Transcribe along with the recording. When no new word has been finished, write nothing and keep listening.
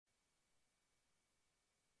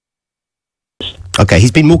OK,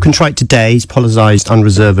 he's been more contrite today. He's apologised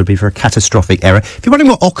unreservedly for a catastrophic error. If you're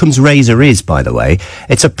wondering what Occam's razor is, by the way,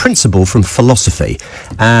 it's a principle from philosophy.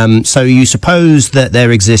 So you suppose that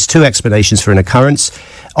there exist two explanations for an occurrence.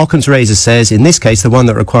 Occam's razor says, in this case, the one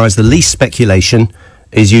that requires the least speculation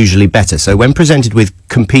is usually better. So when presented with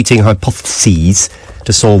competing hypotheses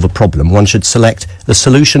to solve a problem, one should select the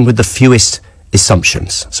solution with the fewest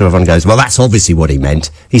assumptions. So everyone goes, well, that's obviously what he meant.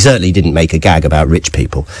 He certainly didn't make a gag about rich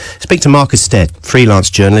people. Speak to Marcus Stead, freelance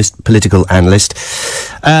journalist, political analyst.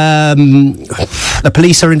 The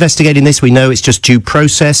police are investigating this. We know it's just due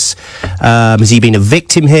process. Has he been a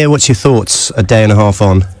victim here? What's your thoughts a day and a half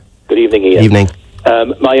on? Good evening, Ian. Evening.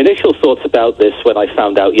 My initial thoughts about this when I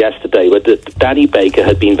found out yesterday were that Danny Baker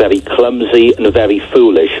had been very clumsy and very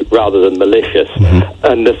foolish rather than malicious. Mm-hmm.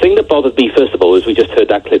 And the thing that bothered me, first of all, is we just heard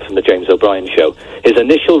that clip from the James O'Brien show. His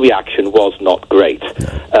initial reaction was not great.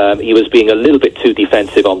 He was being a little bit too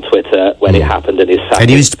defensive on Twitter when it happened in his sacking. And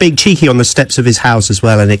he was being cheeky on the steps of his house as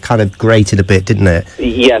well, and it kind of grated a bit, didn't it?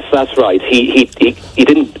 Yes, that's right. He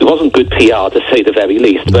didn't. It wasn't good PR, to say the very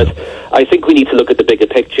least. But I think we need to look at the bigger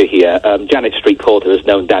picture here. Janet Street Porter has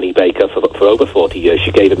known Danny Baker for over 40 years.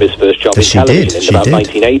 She gave him his first job in television in about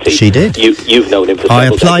 1980. She did. You've known him for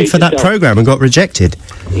several decades. I applied for that programme and got rejected.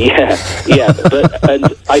 Yeah. And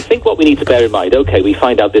I think what we need to bear in mind, okay, we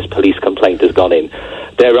find out this police complaint has gone in.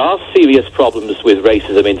 There are serious problems with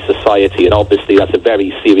racism in society, and obviously that's a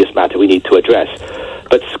very serious matter we need to address.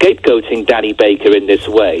 But scapegoating Danny Baker in this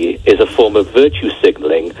way is a form of virtue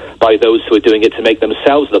signalling by those who are doing it to make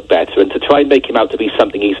themselves look better and to try and make him out to be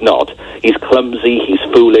something he's not. He's clumsy, he's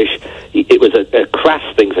foolish. It was a crass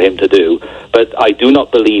thing for him to do. But I do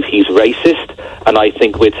not believe he's racist, and I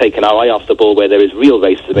think we're taking our eye off the ball where there is real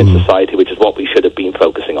racism in society, which is what we should have been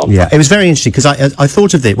focusing on. Yeah, it was very interesting because I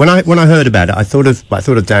thought of it when I heard about it. I thought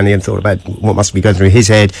of Danny and thought about what must be going through his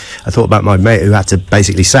head. I thought about my mate who had to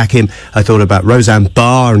basically sack him. I thought about Roseanne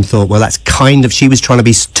Barr and thought, well, that's kind of, she was trying to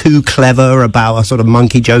be too clever about a sort of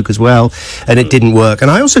monkey joke as well, and it didn't work.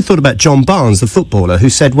 And I also thought about John Barnes, the footballer, who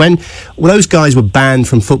said when those guys were banned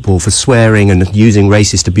from football for swearing and using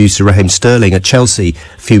racist abuse to Raheem Sterling at Chelsea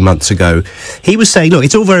a few months ago, he was saying, look,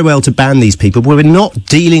 it's all very well to ban these people, but we're not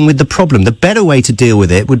dealing with the problem. The better way to deal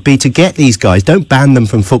with it would be to get these guys, don't ban them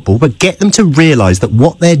from football, but get them to realise that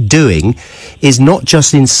what they're doing is not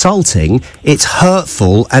just insulting, it's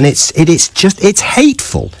hurtful, and it's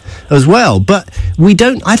hateful as well. But I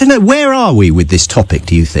don't know, where are we with this topic,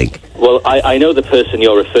 do you think? Well, I know the person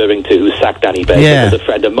you're referring to who sacked Danny Baker, because a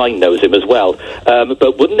friend of mine knows him as well.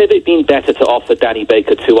 But wouldn't it have been better to offer Danny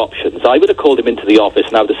Baker two options? I would have called him into the office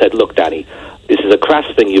and I would have said, look, Danny, this is a crass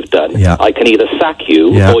thing you've done. Yeah. I can either sack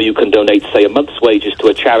you or you can donate, say, a month's wages to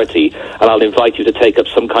a charity, and I'll invite you to take up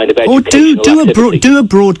some kind of educational activity. Do a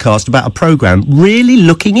broadcast about a programme really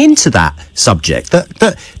looking into that subject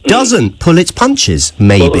that doesn't pull its punches,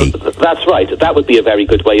 maybe. Well, that's right. That would be a very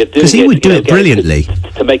good way of doing it. Because he would do it brilliantly.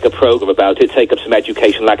 To make a programme about it, take up some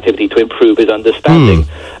educational activity to improve his understanding.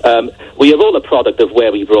 We are all a product of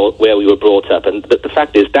where we were brought up, and the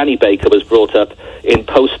fact is Danny Baker was brought up in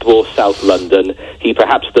post-war South London. He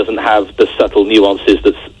perhaps doesn't have the subtle nuances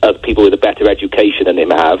that people with a better education than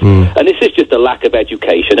him have. And this is just a lack of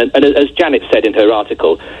education. And as Janet said in her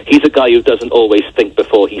article, he's a guy who doesn't always think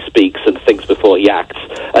before he speaks and thinks before he acts.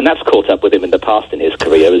 And that's caught up with him in the past in his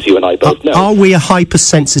career, as you and I both know. Are we a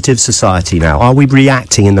hypersensitive society now? Are we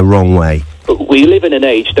reacting in the wrong way? We live in an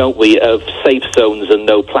age, don't we, of safe zones and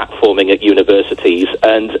no platforming at universities,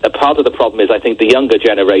 and a part of the problem is I think the younger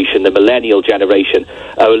generation, the millennial generation,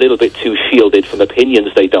 are a little bit too shielded from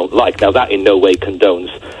opinions they don't like. Now, that in no way condones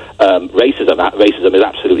racism. Racism is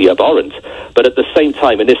absolutely abhorrent. But at the same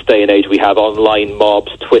time, in this day and age, we have online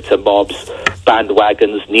mobs, Twitter mobs,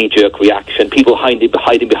 bandwagons, knee-jerk reaction, people hiding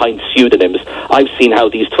behind pseudonyms. I've seen how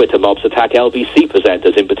these Twitter mobs attack LBC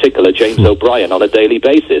presenters, in particular James O'Brien, on a daily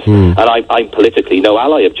basis. And I'm politically no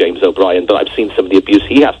ally of James O'Brien, but I've seen some of the abuse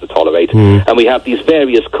he has to tolerate. And we have these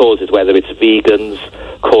various causes, whether it's vegans,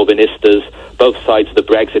 Corbynistas, both sides of the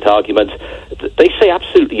Brexit argument. They say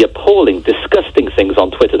absolutely appalling, disgusting things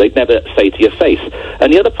on Twitter they'd never say to your face.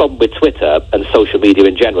 And the other problem with Twitter and social media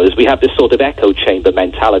in general is we have this sort of echo chamber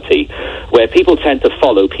mentality where people tend to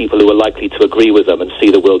follow people who are likely to agree with them and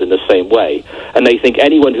see the world in the same way. And they think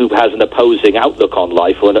anyone who has an opposing outlook on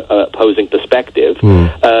life or an opposing perspective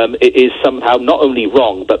is somehow not only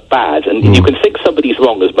wrong but bad. And you can think somebody's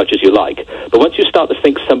wrong as much as you like, but once you start to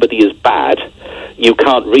think somebody is bad, you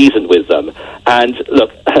can't reason with them. And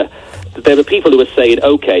look, there are people who are saying,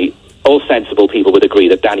 okay, all sensible people would agree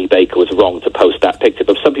that Danny Baker was wrong to post that picture,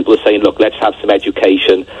 but some people are saying, look, let's have some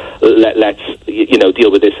education, let's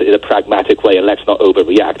deal with this in a pragmatic way and let's not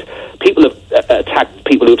overreact. People have attacked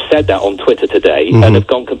people who have said that on Twitter today and have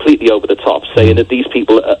gone completely over the top, saying that these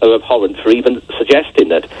people are abhorrent for even suggesting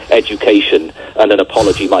that education and an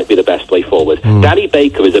apology might be the best way forward. Danny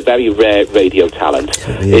Baker is a very rare radio talent.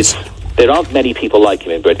 There aren't many people like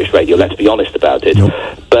him in British radio, let's be honest about it.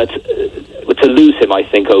 But to lose him, I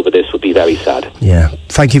think, over this would be very sad. Yeah.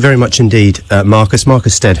 Thank you very much indeed, Marcus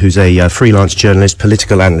Stead, who's a freelance journalist,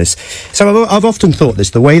 political analyst. So I've often thought this,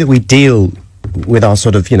 the way that we deal with our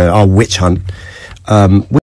sort of, our witch hunt,